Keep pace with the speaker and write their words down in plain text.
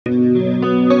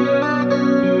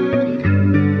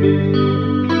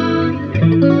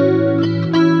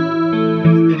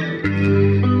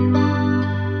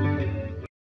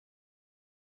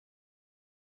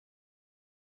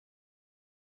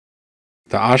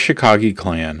The Ashikaga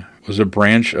clan was a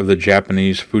branch of the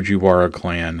Japanese Fujiwara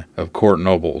clan of court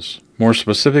nobles, more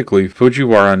specifically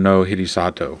Fujiwara no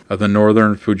Hidesato of the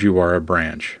northern Fujiwara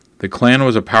branch. The clan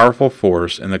was a powerful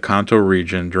force in the Kanto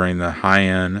region during the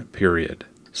Heian period,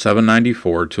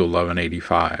 794 to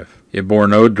 1185. It bore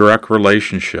no direct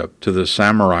relationship to the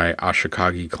samurai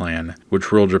Ashikaga clan,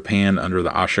 which ruled Japan under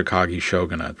the Ashikaga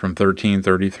shogunate from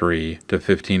 1333 to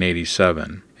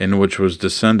 1587, and which was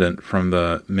descendant from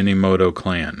the Minamoto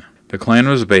clan. The clan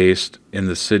was based in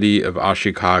the city of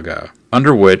Ashikaga,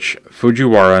 under which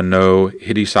Fujiwara no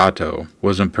Hidesato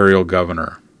was imperial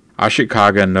governor.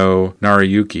 Ashikaga no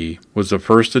Nariyuki was the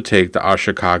first to take the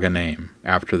Ashikaga name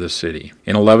after the city.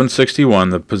 In 1161,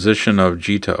 the position of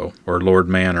Jito, or Lord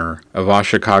Manor, of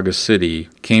Ashikaga City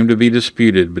came to be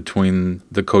disputed between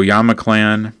the Koyama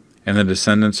clan and the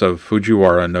descendants of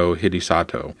Fujiwara no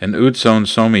Hidesato, and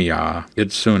Utsunomiya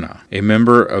Itsuna, a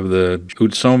member of the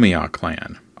Utsunomiya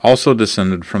clan, also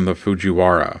descended from the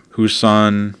Fujiwara, whose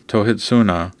son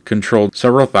Tohitsuna controlled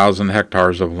several thousand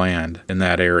hectares of land in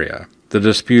that area. The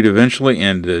dispute eventually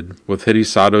ended with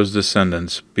Hidesato's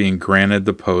descendants being granted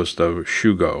the post of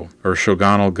Shugo, or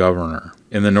shogunal governor,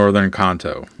 in the northern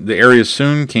Kanto. The area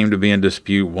soon came to be in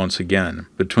dispute once again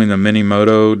between the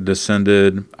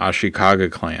Minamoto-descended Ashikaga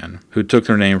clan, who took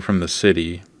their name from the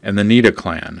city, and the Nida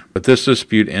clan. But this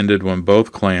dispute ended when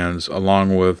both clans,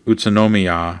 along with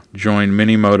Utsunomiya, joined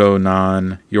Minamoto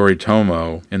non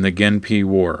Yoritomo in the Genpei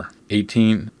War,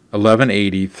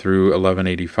 1180 through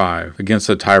 1185, against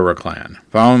the Taira clan.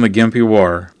 Following the Genpei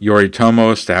War,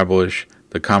 Yoritomo established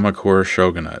the Kamakura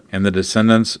shogunate, and the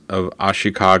descendants of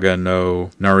Ashikaga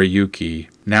no Nariyuki,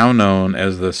 now known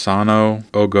as the Sano,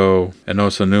 Ogo, and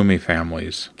Osanumi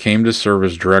families, came to serve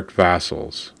as direct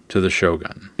vassals to the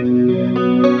shogun.